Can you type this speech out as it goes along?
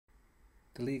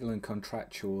The Legal and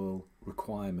Contractual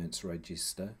Requirements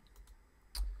Register.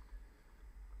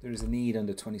 There is a need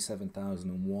under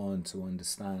 27001 to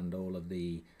understand all of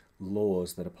the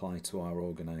laws that apply to our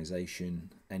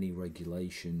organisation, any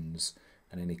regulations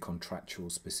and any contractual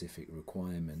specific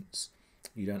requirements.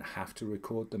 You don't have to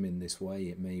record them in this way.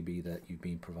 It may be that you've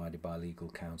been provided by legal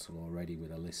counsel already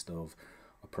with a list of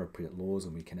appropriate laws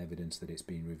and we can evidence that it's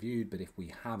been reviewed, but if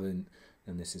we haven't,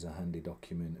 then this is a handy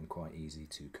document and quite easy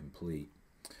to complete.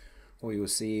 What you will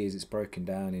see is it's broken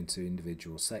down into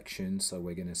individual sections. So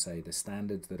we're going to say the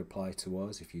standards that apply to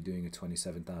us. If you're doing a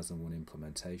 27001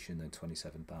 implementation, then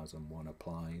 27001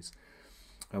 applies.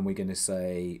 And we're going to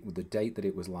say the date that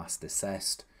it was last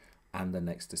assessed and the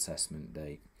next assessment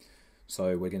date.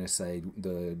 So we're going to say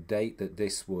the date that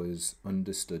this was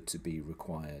understood to be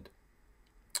required.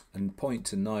 And point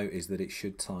to note is that it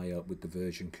should tie up with the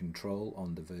version control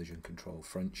on the version control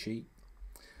front sheet.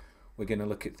 We're going to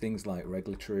look at things like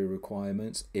regulatory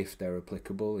requirements, if they're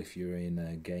applicable. If you're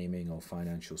in gaming or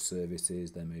financial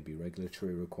services, there may be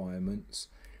regulatory requirements.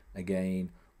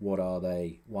 Again, what are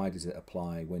they? Why does it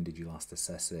apply? When did you last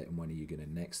assess it? And when are you going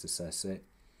to next assess it?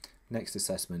 Next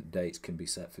assessment dates can be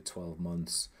set for 12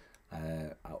 months,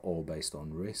 all based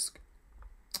on risk.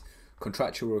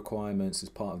 Contractual requirements as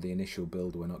part of the initial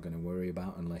build we're not going to worry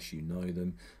about unless you know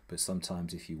them, but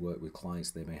sometimes if you work with clients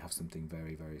they may have something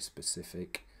very, very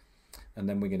specific. And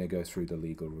then we're going to go through the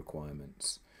legal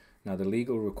requirements. Now the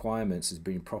legal requirements has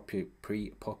been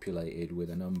pre-populated with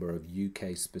a number of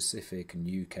UK specific and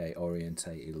UK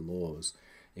orientated laws.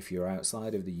 If you're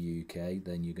outside of the UK,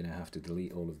 then you're going to have to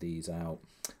delete all of these out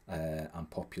and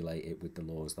populate it with the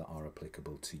laws that are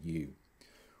applicable to you.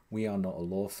 We are not a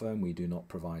law firm. We do not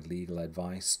provide legal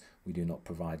advice. We do not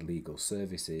provide legal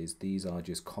services. These are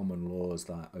just common laws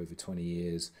that over 20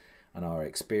 years and our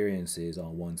experiences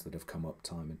are ones that have come up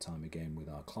time and time again with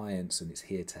our clients, and it's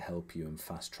here to help you and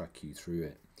fast track you through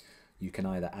it. You can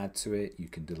either add to it, you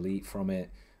can delete from it,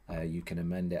 you can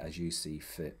amend it as you see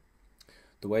fit.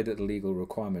 The way that the legal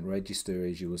requirement register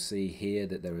is, you will see here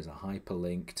that there is a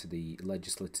hyperlink to the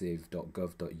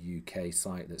legislative.gov.uk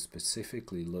site that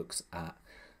specifically looks at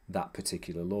that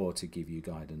particular law to give you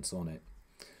guidance on it.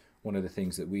 One of the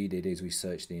things that we did is we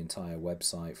searched the entire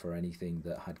website for anything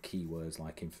that had keywords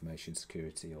like information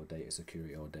security or data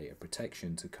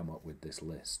protection to come up with this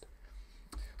list.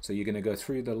 So you're going to go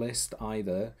through the list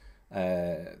either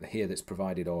here that's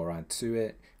provided or add to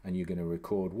it, and you're going to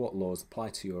record what laws apply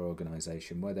to your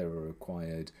organisation, where they were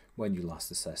required, when you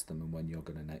last assessed them, and when you're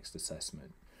going to next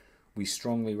assessment. We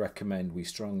strongly recommend, we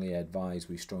strongly advise,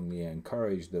 we strongly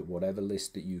encourage that whatever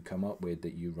list that you come up with,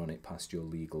 that you run it past your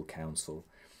legal counsel.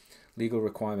 Legal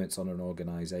requirements on an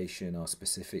organisation are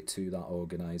specific to that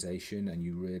organisation, and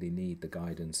you really need the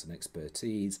guidance and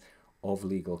expertise of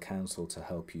legal counsel to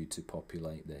help you to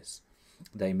populate this.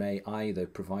 They may either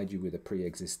provide you with a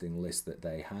pre-existing list that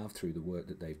they have through the work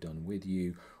that they've done with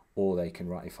you, or they can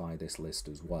ratify this list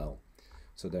as well.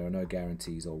 So there are no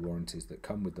guarantees or warranties that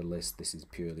come with the list. This is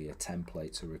purely a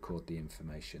template to record the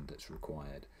information that's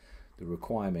required. The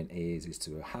requirement is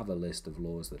to have a list of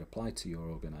laws that apply to your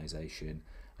organisation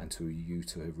and to you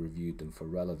to have reviewed them for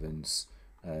relevance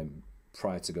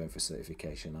prior to going for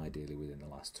certification, ideally within the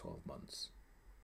last 12 months.